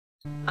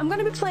I'm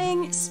gonna be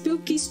playing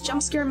Spooky's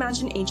Jumpscare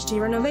Imagine HD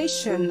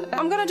Renovation.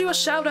 I'm gonna do a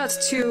shout out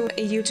to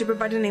a YouTuber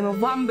by the name of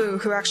Wambu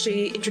who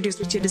actually introduced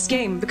me to this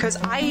game because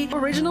I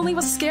originally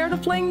was scared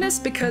of playing this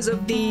because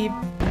of the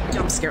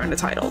jump scare in the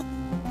title.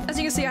 As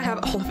you can see, I have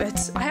all of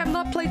it. I have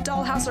not played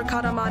Dollhouse or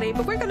Katamari,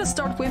 but we're gonna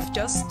start with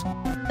just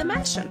the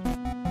mansion.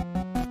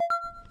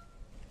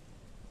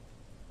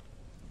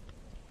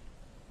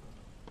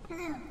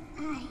 Hello,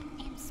 I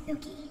am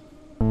Spooky.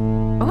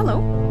 Oh,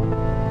 hello.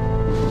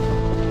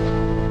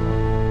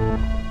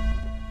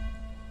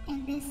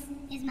 And this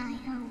is my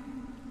home.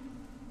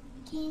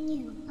 Can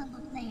you,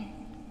 humble player,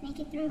 make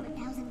it through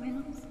 1,000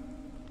 rooms?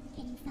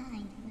 Can you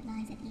find what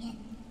lies at the end?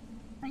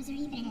 Or is there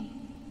even an end?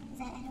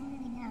 I don't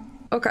really know.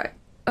 Okay.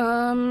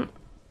 I'm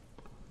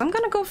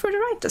gonna go for the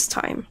right this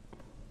time.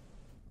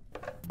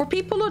 For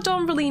people who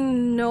don't really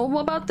know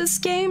about this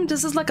game,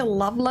 this is like a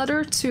love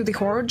letter to the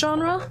horror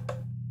genre.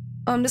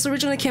 This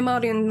originally came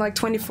out in like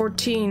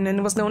 2014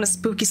 and was known as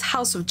Spooky's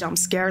House of Jump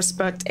Scares,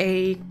 but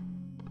a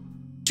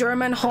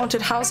German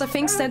haunted house, I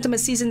think, sent them a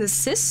cease and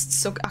desist,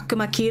 so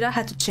Akumakira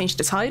had to change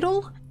the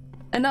title.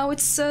 And now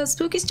it's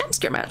Spooky's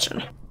Jumpscare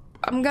Mansion.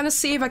 I'm gonna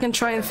see if I can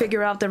try and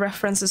figure out the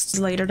references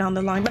later down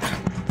the line, but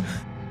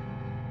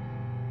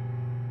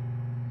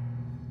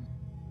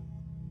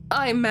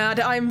I'm mad.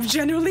 I'm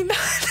genuinely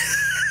mad.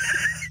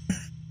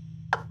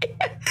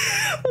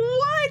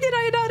 Why did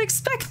I not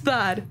expect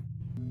that?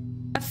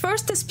 At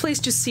first this place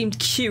just seemed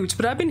cute,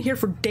 but I've been here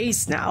for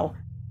days now.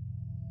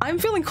 I'm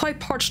feeling quite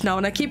parched now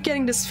and I keep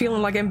getting this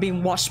feeling like I'm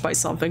being watched by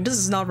something. This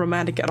is not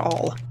romantic at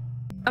all.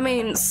 I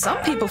mean,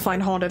 some people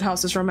find haunted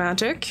houses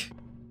romantic,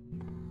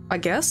 I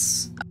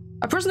guess.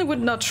 I personally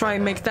would not try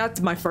and make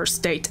that my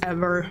first date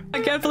ever.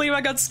 I can't believe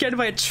I got scared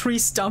by a tree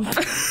stump.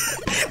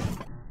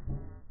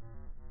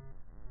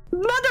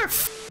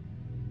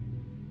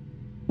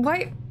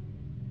 Why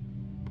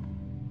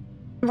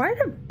are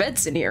there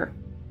beds in here?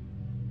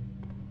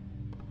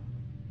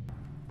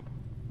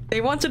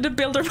 They wanted to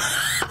build a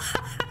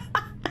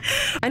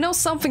I know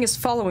something is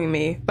following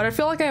me, but I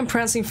feel like I am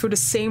prancing through the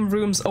same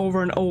rooms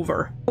over and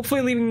over,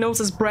 hopefully leaving notes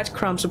as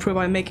breadcrumbs to prove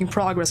I'm making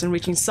progress in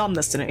reaching some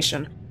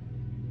destination.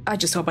 I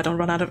just hope I don't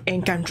run out of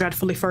ink. I'm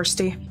dreadfully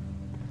thirsty.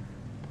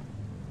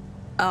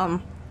 I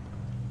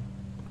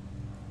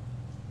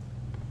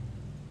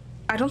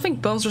don't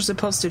think bones are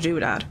supposed to do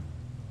that.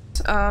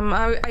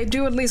 I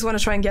do at least want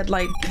to try and get,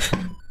 like,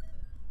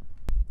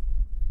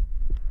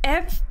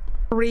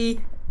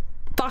 every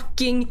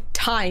fucking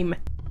time.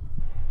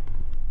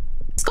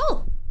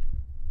 Skull!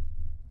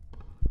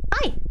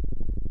 Hi!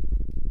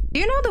 Do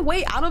you know the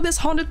way out of this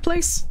haunted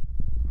place?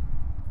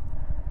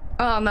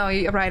 Oh, no,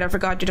 you're right, I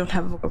forgot you don't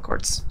have vocal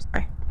cords.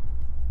 Sorry.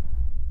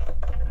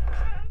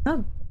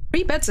 Oh,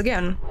 3 beds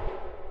again.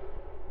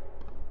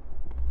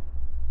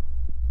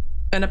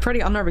 And a pretty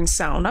unnerving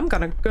sound. I'm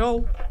gonna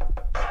go.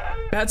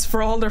 Beds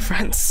for all their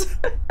friends.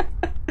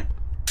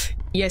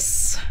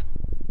 Yes.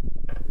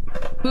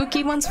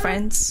 Spooky wants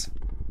friends.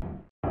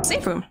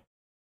 Safe room.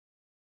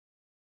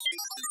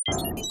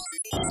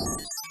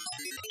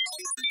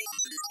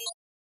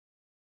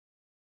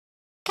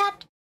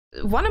 Cat.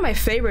 One of my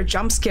favorite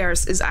jump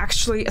scares is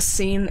actually a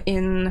scene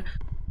in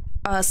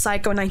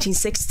Psycho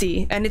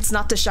 1960, and it's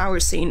not the shower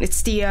scene.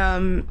 It's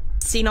the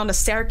scene on the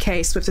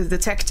staircase with the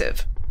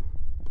detective.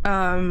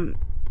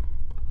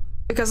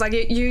 Because like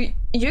you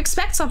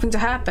expect something to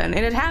happen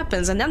and it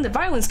happens and then the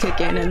violence kick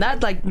in and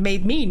that like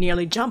made me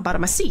nearly jump out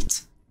of my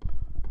seat.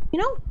 You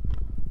know?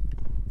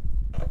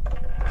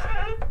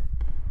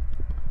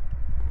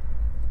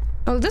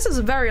 Oh, this is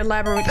a very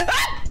elaborate.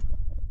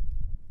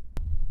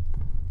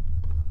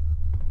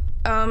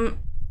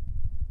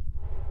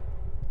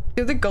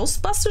 Did the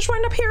Ghostbusters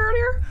wind up here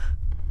earlier?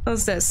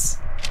 What's this?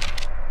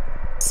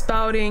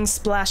 Spouting,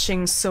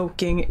 splashing,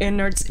 soaking,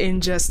 innards,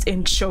 ingest,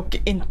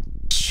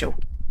 choke.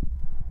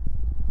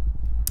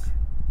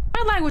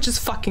 My language is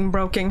fucking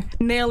broken.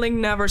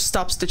 Nailing never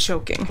stops the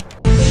choking.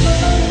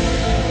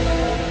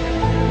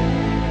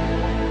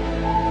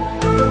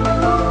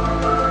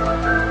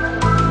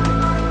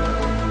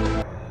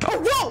 Oh,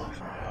 whoa!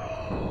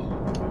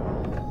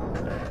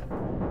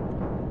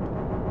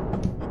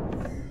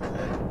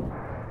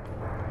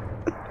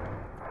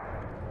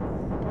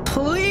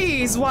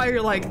 Please, why are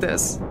you like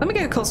this? Let me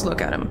get a close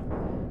look at him.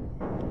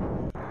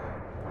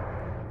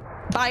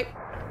 Bye.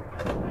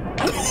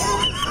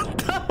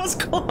 That was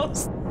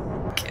close.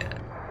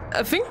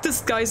 I think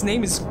this guy's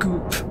name is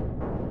Goop.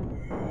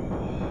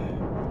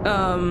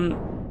 No,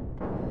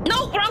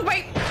 wrong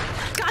way!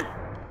 God!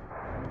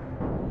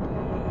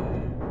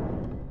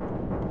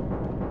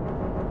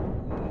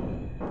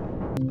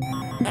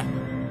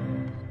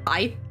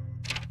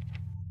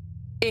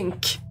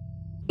 Ink.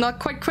 Not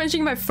quite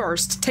quenching my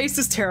thirst. Taste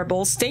is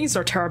terrible. Stains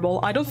are terrible.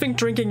 I don't think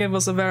drinking it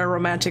was a very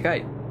romantic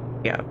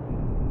idea.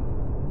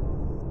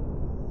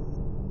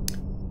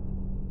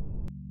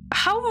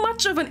 How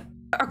much of an...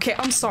 Okay,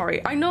 I'm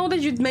sorry. I know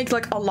that you'd make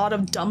like a lot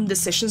of dumb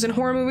decisions in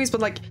horror movies,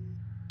 but like,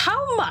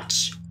 how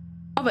much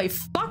of a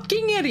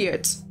fucking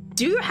idiot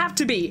do you have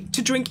to be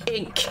to drink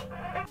ink?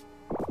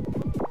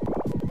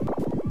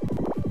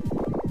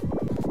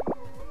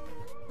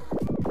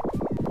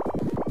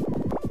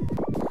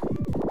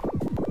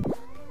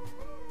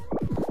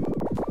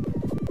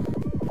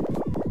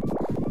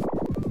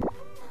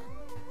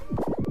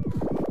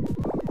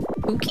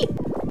 spooky.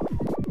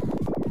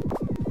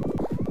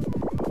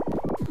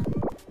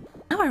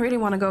 Now I really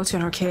want to go to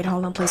an arcade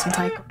hall and play some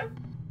taiko.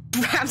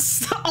 Bram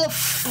Stoker. Oh,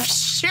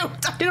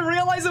 shoot. I didn't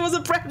realize it was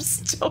a Bram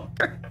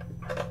Stoker.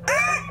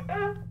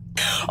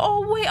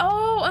 Oh, wait.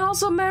 Oh, and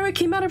also Mary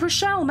came out of her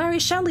shell. Mary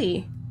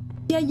Shelley.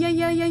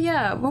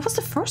 Yeah. What was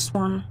the first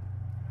one?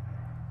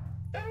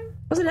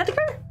 Was it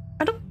Edgar?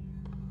 I don't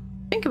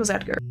think it was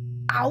Edgar.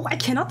 Ow, I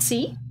cannot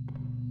see.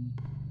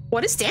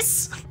 What is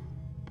this?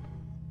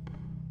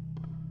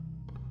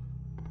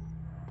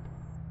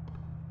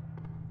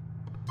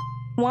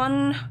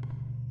 One,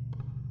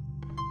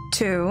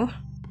 two.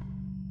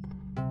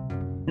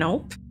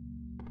 Nope.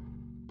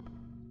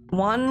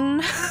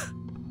 One,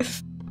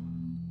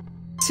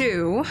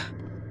 two,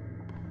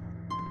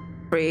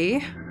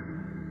 three,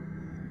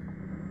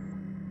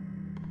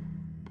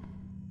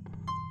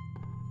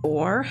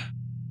 four.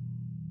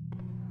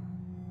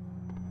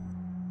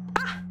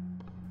 Ah!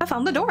 I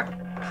found the door.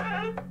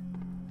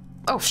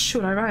 Oh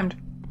shoot, I rhymed.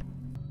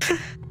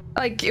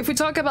 Like, if we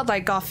talk about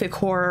like gothic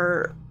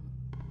horror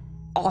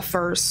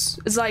offers,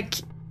 it's like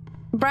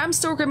Bram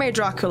Stoker made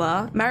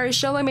Dracula, Mary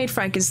Shelley made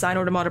Frankenstein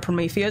or the Mother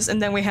Prometheus,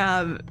 and then we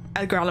have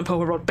Edgar Allan Poe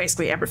who wrote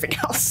basically everything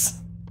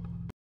else.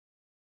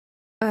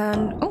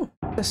 And oh,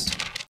 just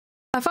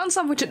I found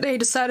something today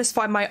to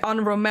satisfy my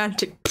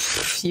unromantic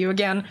you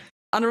again.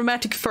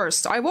 Unromantic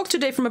thirst. I woke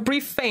today from a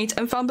brief faint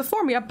and found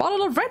before me a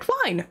bottle of red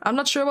wine. I'm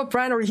not sure what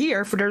brand or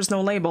year, for there's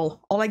no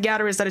label. All I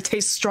gather is that it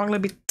tastes strongly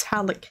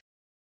metallic.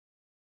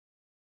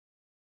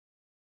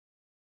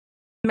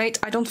 Mate,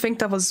 I don't think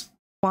that was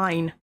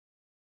wine.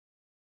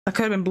 That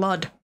could have been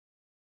blood.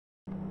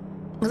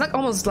 It's like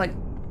almost like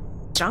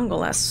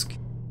jungle-esque.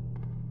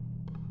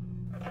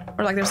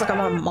 Or like there's like a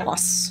lot of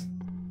moss.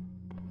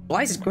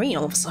 Why is it green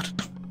all of a sudden?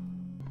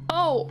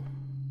 Oh,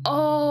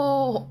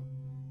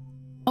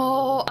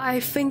 I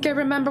think I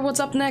remember what's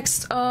up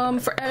next.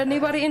 For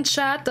anybody in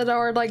chat that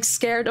are like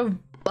scared of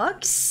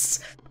bugs,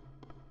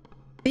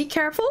 be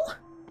careful.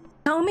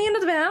 Tell me in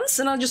advance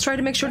and I'll just try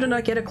to make sure to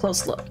not get a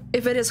close look.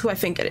 If it is who I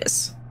think it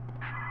is.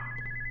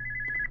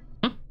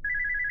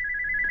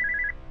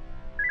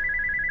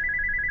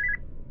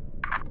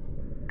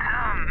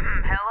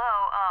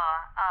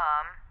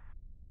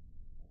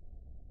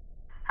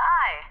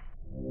 Hi.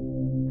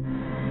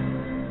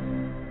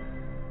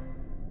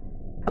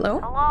 Hello?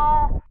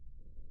 Hello?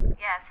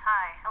 Yes,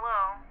 hi.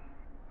 Hello?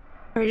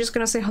 Are you just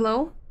gonna say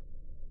hello?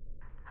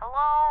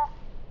 Hello?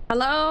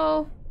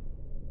 Hello?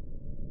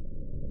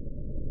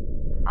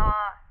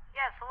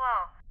 Yes,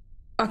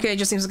 hello. Okay, it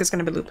just seems like it's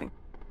gonna be looping.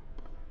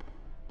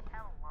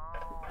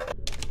 Hello?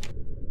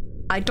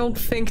 I don't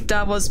think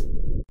that was...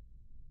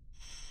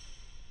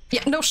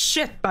 Yeah, no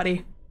shit,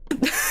 buddy.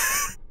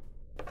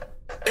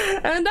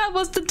 And that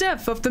was the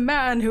death of the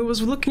man who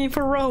was looking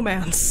for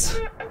romance.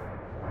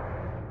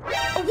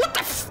 Oh, what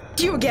the f-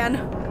 You again.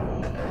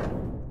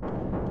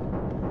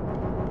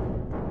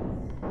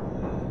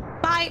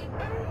 Bye.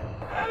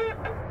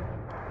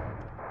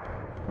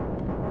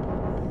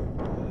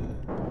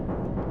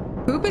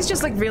 Goop is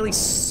just like really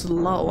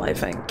slow, I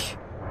think.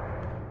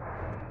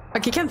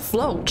 Like he can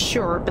float,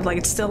 sure, but like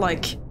it's still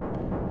like...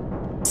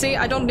 See,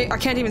 I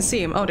can't even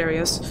see him. Oh, there he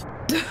is.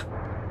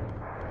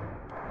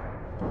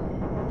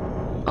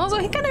 Also,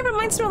 he kind of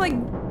reminds me of like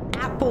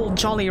Apple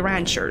Jolly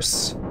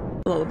Ranchers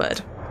a little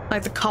bit.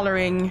 Like the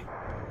coloring.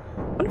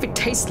 I wonder if it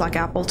tastes like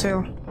apple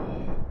too.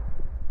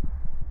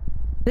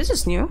 This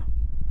is new.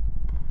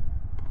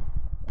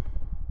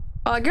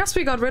 I guess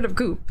we got rid of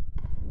Goop.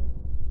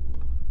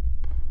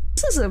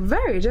 This is a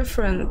very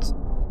different...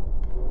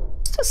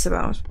 What's this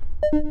about?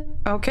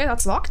 Okay,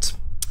 that's locked.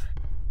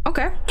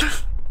 Okay.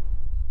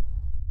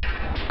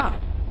 Ah.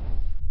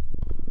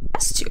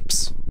 Test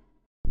tubes.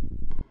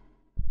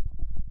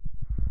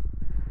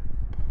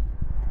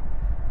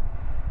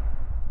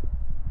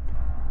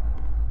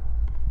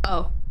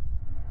 Oh.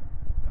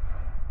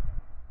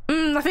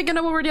 I think I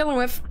know what we're dealing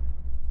with.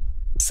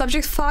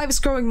 Subject 5 is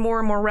growing more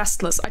and more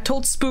restless. I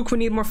told Spook we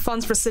need more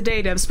funds for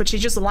sedatives, but she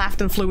just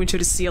laughed and flew into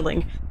the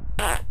ceiling.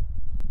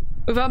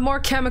 Without more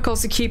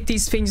chemicals to keep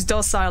these things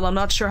docile, I'm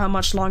not sure how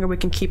much longer we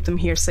can keep them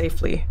here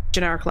safely.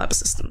 Generic lab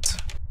assistant.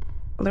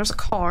 Well, there's a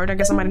card. I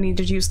guess I might need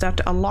to use that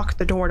to unlock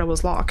the door that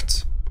was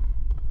locked.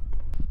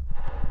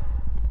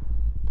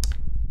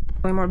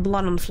 Way more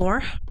blood on the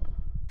floor.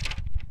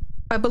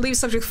 I believe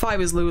subject 5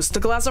 is loose. The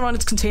glass around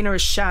its container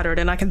is shattered,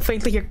 and I can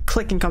faintly hear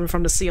clicking coming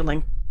from the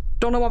ceiling.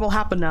 Don't know what will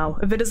happen now.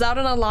 If it is out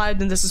and alive,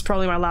 then this is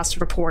probably my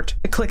last report.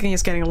 The clicking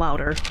is getting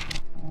louder.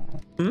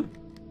 Hmm?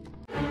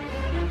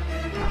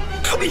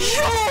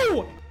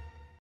 Yo!